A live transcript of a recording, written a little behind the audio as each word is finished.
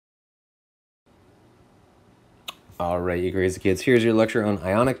Alright, you crazy kids, here's your lecture on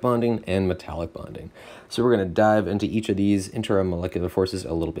ionic bonding and metallic bonding. So we're going to dive into each of these intermolecular forces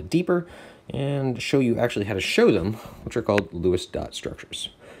a little bit deeper and show you actually how to show them, which are called Lewis dot structures.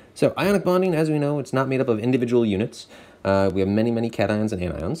 So ionic bonding, as we know, it's not made up of individual units. We have many cations and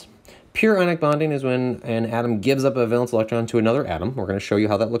anions. Pure ionic bonding is when an atom gives up a valence electron to another atom. We're going to show you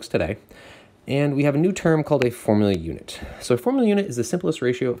how that looks today. And we have a new term called a formula unit. So a formula unit is the simplest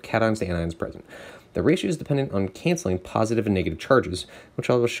ratio of cations to anions present. The ratio is dependent on canceling positive and negative charges, which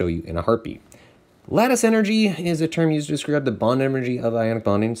I will show you in a heartbeat. Lattice energy is a term used to describe the bond energy of ionic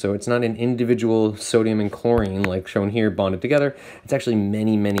bonding, so it's not an individual sodium and chlorine like shown here bonded together. It's actually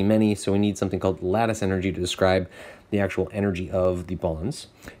many, so we need something called lattice energy to describe the actual energy of the bonds.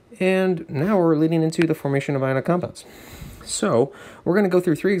 And now we're leading into the formation of ionic compounds. So we're going to go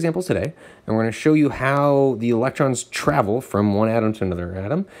through 3 examples today, and we're going to show you how the electrons travel from one atom to another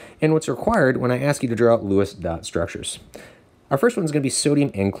atom, and what's required when I ask you to draw out Lewis dot structures. Our first one is going to be sodium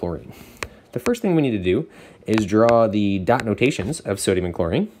and chlorine. The first thing we need to do is draw the dot notations of sodium and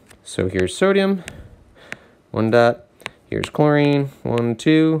chlorine. So here's sodium, 1 dot, here's chlorine, 1,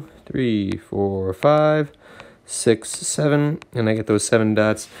 2, 3, 4, 5, 6, 7, and I get those 7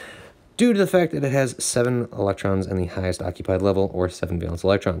 dots due to the fact that it has 7 electrons in the highest occupied level, or 7 valence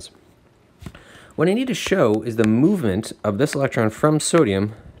electrons. What I need to show is the movement of this electron from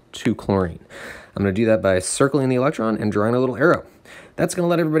sodium to chlorine. I'm going to do that by circling the electron and drawing a little arrow. That's going to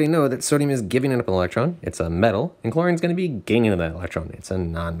let everybody know that sodium is giving up an electron, it's a metal, and chlorine is going to be gaining that electron, it's a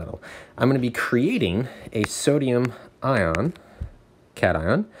non-metal. I'm going to be creating a sodium ion,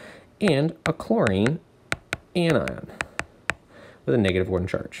 cation, and a chlorine anion with a -1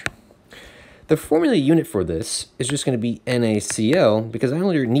 charge. The formula unit for this is just going to be NaCl because I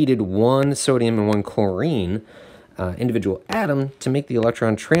only needed 1 sodium and 1 chlorine individual atom to make the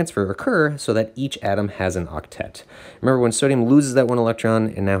electron transfer occur so that each atom has an octet. Remember, when sodium loses that 1 electron,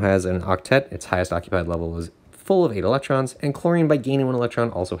 it now has an octet. Its highest occupied level is full of 8 electrons, and chlorine, by gaining 1 electron,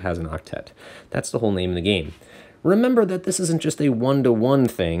 also has an octet. That's the whole name of the game. Remember that this isn't just a 1-to-1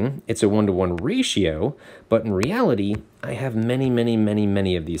 thing, it's a 1-to-1 ratio, but in reality, I have many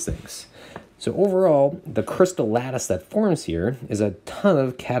of these things. So overall, the crystal lattice that forms here is a ton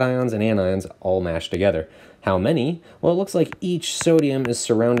of cations and anions all mashed together. How many? Well, it looks like each sodium is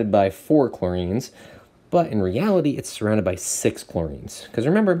surrounded by 4 chlorines, but in reality, it's surrounded by 6 chlorines. Because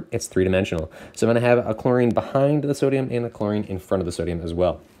remember, it's 3-dimensional. So I'm going to have a chlorine behind the sodium and a chlorine in front of the sodium as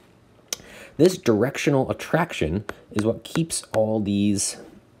well. This directional attraction is what keeps all these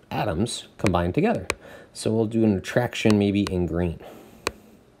atoms combined together. So we'll do an attraction maybe in green.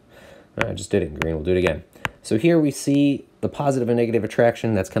 I just did it in green, we'll do it again. So here we see the positive and negative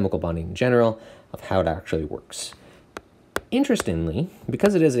attraction, that's chemical bonding in general, of how it actually works. Interestingly,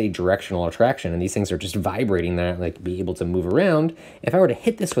 because it is a directional attraction and these things are just vibrating, they're not like be able to move around, if I were to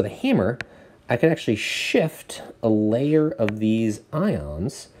hit this with a hammer, I could actually shift a layer of these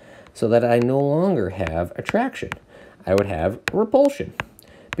ions so that I no longer have attraction. I would have repulsion.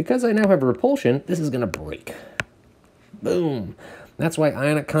 Because I now have repulsion, this is going to break. Boom! That's why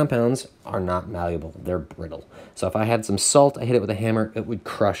ionic compounds are not malleable, they're brittle. So if I had some salt, I hit it with a hammer, it would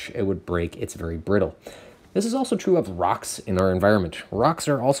crush, it would break, it's very brittle. This is also true of rocks in our environment. Rocks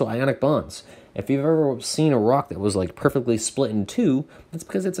are also ionic bonds. If you've ever seen a rock that was like perfectly split in 2, that's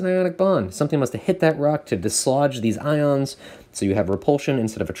because it's an ionic bond. Something must have hit that rock to dislodge these ions, so you have repulsion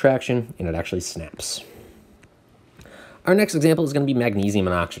instead of attraction, and it actually snaps. Our next example is going to be magnesium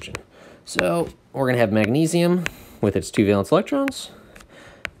and oxygen. So we're going to have magnesium with its 2 valence electrons,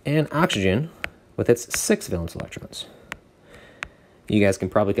 and oxygen with its 6 valence electrons. You guys can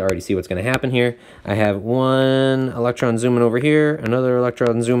probably already see what's going to happen here. I have 1 electron zooming over here, another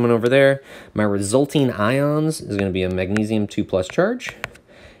electron zooming over there. My resulting ions is going to be a magnesium 2+ charge,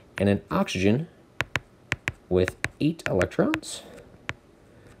 and an oxygen with 8 electrons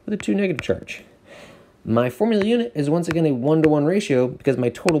with a 2- charge. My formula unit is once again a 1-to-1 ratio because my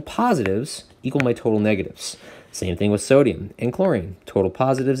total positives equal my total negatives. Same thing with sodium and chlorine. Total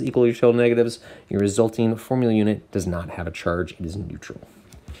positives equal your total negatives. Your resulting formula unit does not have a charge. It is neutral.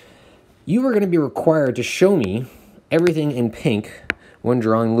 You are going to be required to show me everything in pink when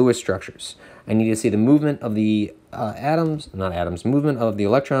drawing Lewis structures. I need to see the movement of the movement of the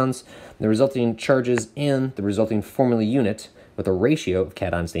electrons, the resulting charges, and the resulting formula unit with a ratio of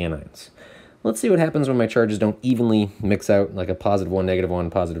cations to anions. Let's see what happens when my charges don't evenly mix out like a +1, -1,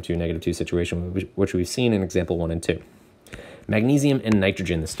 +2, -2 situation, which we've seen in example 1 and 2. Magnesium and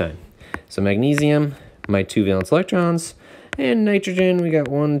nitrogen this time. So magnesium, my 2 valence electrons, and nitrogen, we got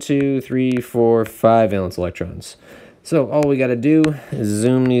 1, 2, 3, 4, 5 valence electrons. So all we got to do is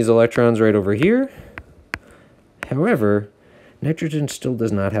zoom these electrons right over here, However, nitrogen still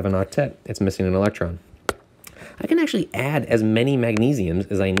does not have an octet. It's missing an electron. I can actually add as many magnesiums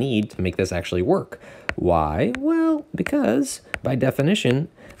as I need to make this actually work. Why? Well, because by definition,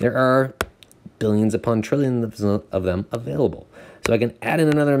 there are billions upon trillions of them available. So I can add in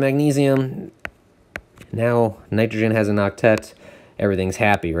another magnesium. Now nitrogen has an octet. Everything's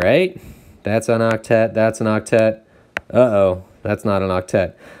happy, right? That's an octet. That's an octet. Uh-oh, that's not an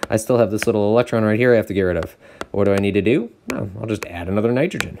octet. I still have this little electron right here I have to get rid of. What do I need to do? No, I'll just add another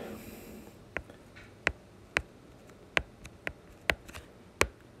nitrogen.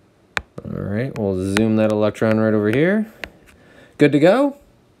 All right, we'll zoom that electron right over here. Good to go?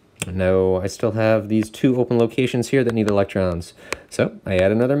 No, I still have these two open locations here that need electrons. So I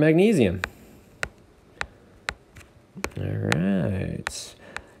add another magnesium. All right.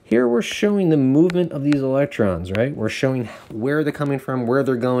 Here we're showing the movement of these electrons, right? We're showing where they're coming from, where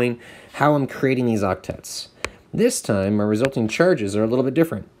they're going, how I'm creating these octets. This time, my resulting charges are a little bit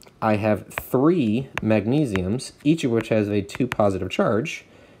different. I have 3 magnesiums, each of which has a 2 positive charge,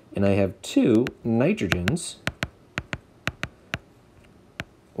 and I have 2 nitrogens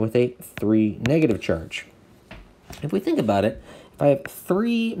with a 3 negative charge. If we think about it, if I have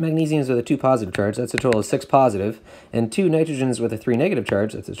 3 magnesiums with a 2 positive charge, that's a total of 6 positive, and 2 nitrogens with a 3 negative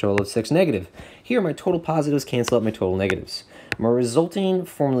charge, that's a total of 6 negative. Here, my total positives cancel out my total negatives. My resulting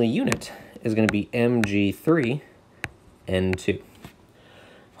formula unit is going to be Mg3N2.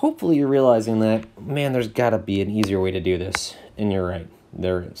 Hopefully you're realizing that, man, there's got to be an easier way to do this, and you're right,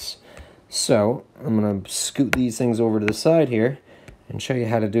 there is. So I'm going to scoot these things over to the side here and show you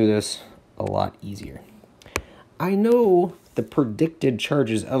how to do this a lot easier. I know the predicted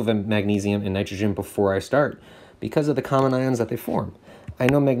charges of magnesium and nitrogen before I start because of the common ions that they form. I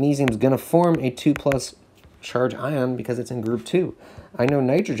know magnesium is going to form a 2+ charge ion because it's in group 2. I know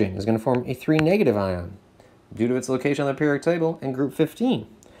nitrogen is going to form a 3 negative ion due to its location on the periodic table in group 15.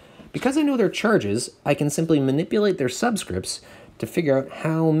 Because I know their charges, I can simply manipulate their subscripts to figure out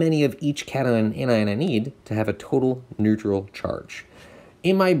how many of each cation and anion I need to have a total neutral charge.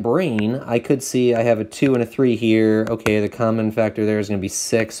 In my brain, I could see I have a 2 and a 3 here. Okay, the common factor there is going to be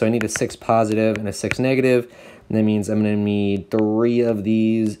 6, so I need a 6 positive and a 6 negative. And that means I'm going to need 3 of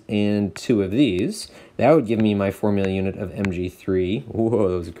these and 2 of these. That would give me my formula unit of Mg3. Whoa,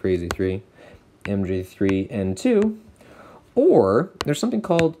 that was a crazy 3. Mg3N2. Or there's something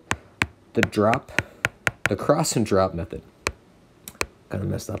called the cross and drop method. Kind of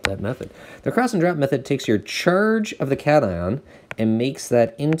messed up that method. The cross and drop method takes your charge of the cation and makes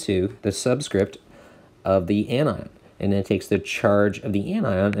that into the subscript of the anion. And then it takes the charge of the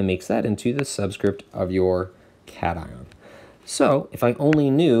anion and makes that into the subscript of your cation. So if I only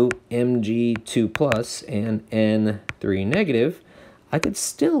knew Mg2+ and N3 negative, I could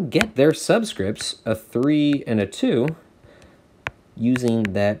still get their subscripts, a 3 and a 2, using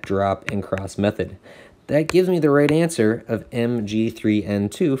that drop and cross method. That gives me the right answer of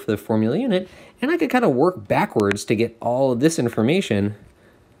Mg3N2 for the formula unit, and I could kind of work backwards to get all of this information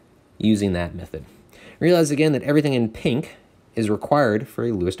using that method. Realize again that everything in pink is required for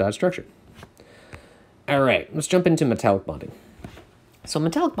a Lewis dot structure. All right, let's jump into metallic bonding. So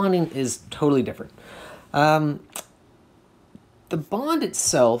metallic bonding is totally different. The bond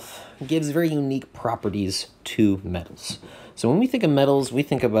itself gives very unique properties to metals. So when we think of metals, we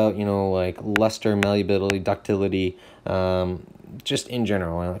think about, like luster, malleability, ductility, just in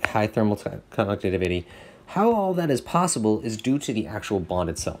general, like high thermal conductivity. How all that is possible is due to the actual bond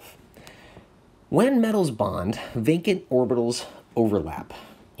itself. When metals bond, vacant orbitals overlap,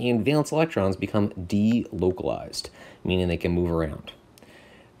 and valence electrons become delocalized, meaning they can move around.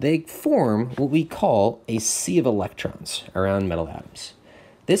 They form what we call a sea of electrons around metal atoms.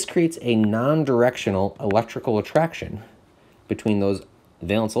 This creates a non-directional electrical attraction between those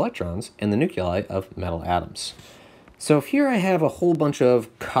valence electrons and the nuclei of metal atoms. So if here I have a whole bunch of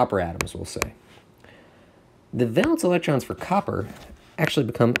copper atoms, we'll say. The valence electrons for copper actually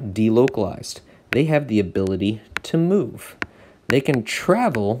become delocalized. They have the ability to move. They can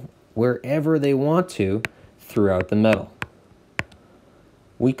travel wherever they want to throughout the metal.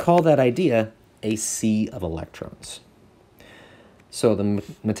 We call that idea a sea of electrons. So the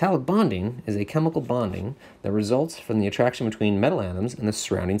metallic bonding is a chemical bonding that results from the attraction between metal atoms and the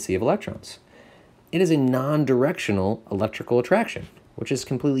surrounding sea of electrons. It is a non-directional electrical attraction, which is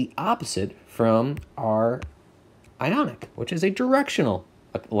completely opposite from our ionic, which is a directional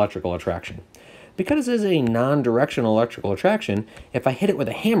electrical attraction. Because it is a non-directional electrical attraction, if I hit it with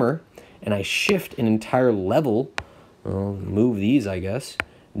a hammer and I shift an entire level, I'll move these, I guess,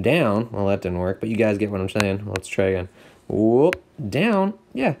 down, well, that didn't work, but you guys get what I'm saying. Let's try again. Whoop, down,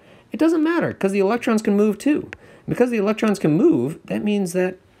 yeah, it doesn't matter because the electrons can move too. Because the electrons can move, that means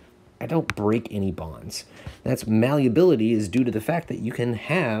that I don't break any bonds. That's malleability is due to the fact that you can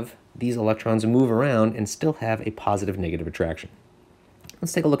have these electrons move around and still have a positive negative attraction.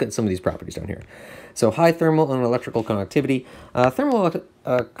 Let's take a look at some of these properties down here. So high thermal and electrical conductivity. Thermal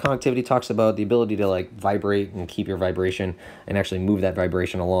conductivity talks about the ability to like vibrate and keep your vibration and actually move that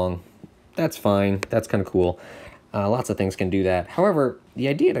vibration along. That's fine. That's kind of cool. Lots of things can do that. However, the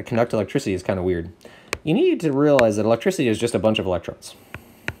idea to conduct electricity is kind of weird. You need to realize that electricity is just a bunch of electrons.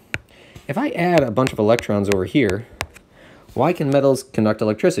 If I add a bunch of electrons over here, why can metals conduct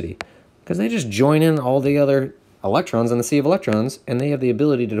electricity? Because they just join in all the other electrons in the sea of electrons, and they have the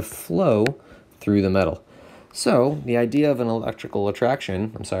ability to flow through the metal. So the idea of an electrical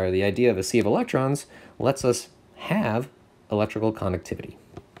attraction, the idea of a sea of electrons lets us have electrical conductivity.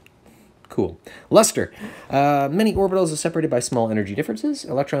 Cool. Luster. Many orbitals are separated by small energy differences.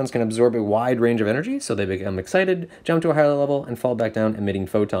 Electrons can absorb a wide range of energy, so they become excited, jump to a higher level, and fall back down, emitting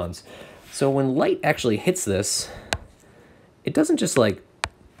photons. So when light actually hits this, it doesn't just like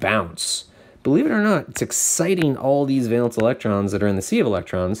bounce. Believe it or not, it's exciting all these valence electrons that are in the sea of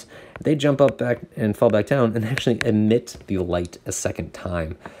electrons. They jump up back and fall back down and actually emit the light a second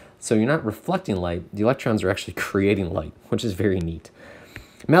time. So you're not reflecting light, the electrons are actually creating light, which is very neat.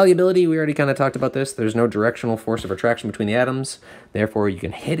 Malleability, we already kind of talked about this. There's no directional force of attraction between the atoms. Therefore, you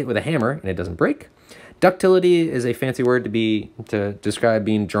can hit it with a hammer and it doesn't break. Ductility is a fancy word to describe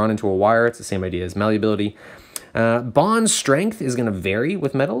being drawn into a wire. It's the same idea as malleability. Bond strength is going to vary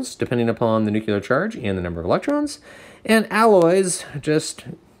with metals depending upon the nuclear charge and the number of electrons. And alloys, just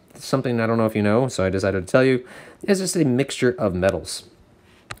something I don't know if you know, so I decided to tell you, is just a mixture of metals.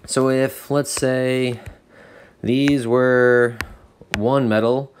 So if, let's say, these were one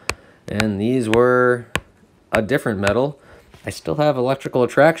metal and these were a different metal, I still have electrical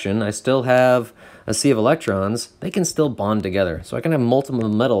attraction, I still have a sea of electrons, they can still bond together. So I can have multiple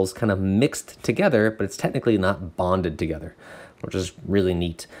metals kind of mixed together, but it's technically not bonded together, which is really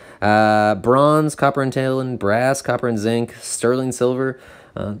neat. Bronze, copper and tin, brass, copper and zinc, sterling silver,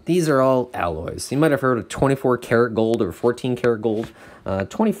 these are all alloys. You might have heard of 24 karat gold or 14 karat gold.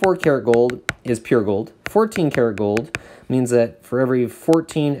 24 karat gold is pure gold. 14 karat gold means that for every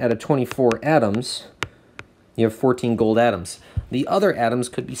 14 out of 24 atoms, you have 14 gold atoms. The other atoms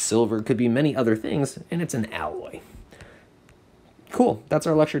could be silver, could be many other things, and it's an alloy. Cool, that's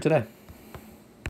our lecture today.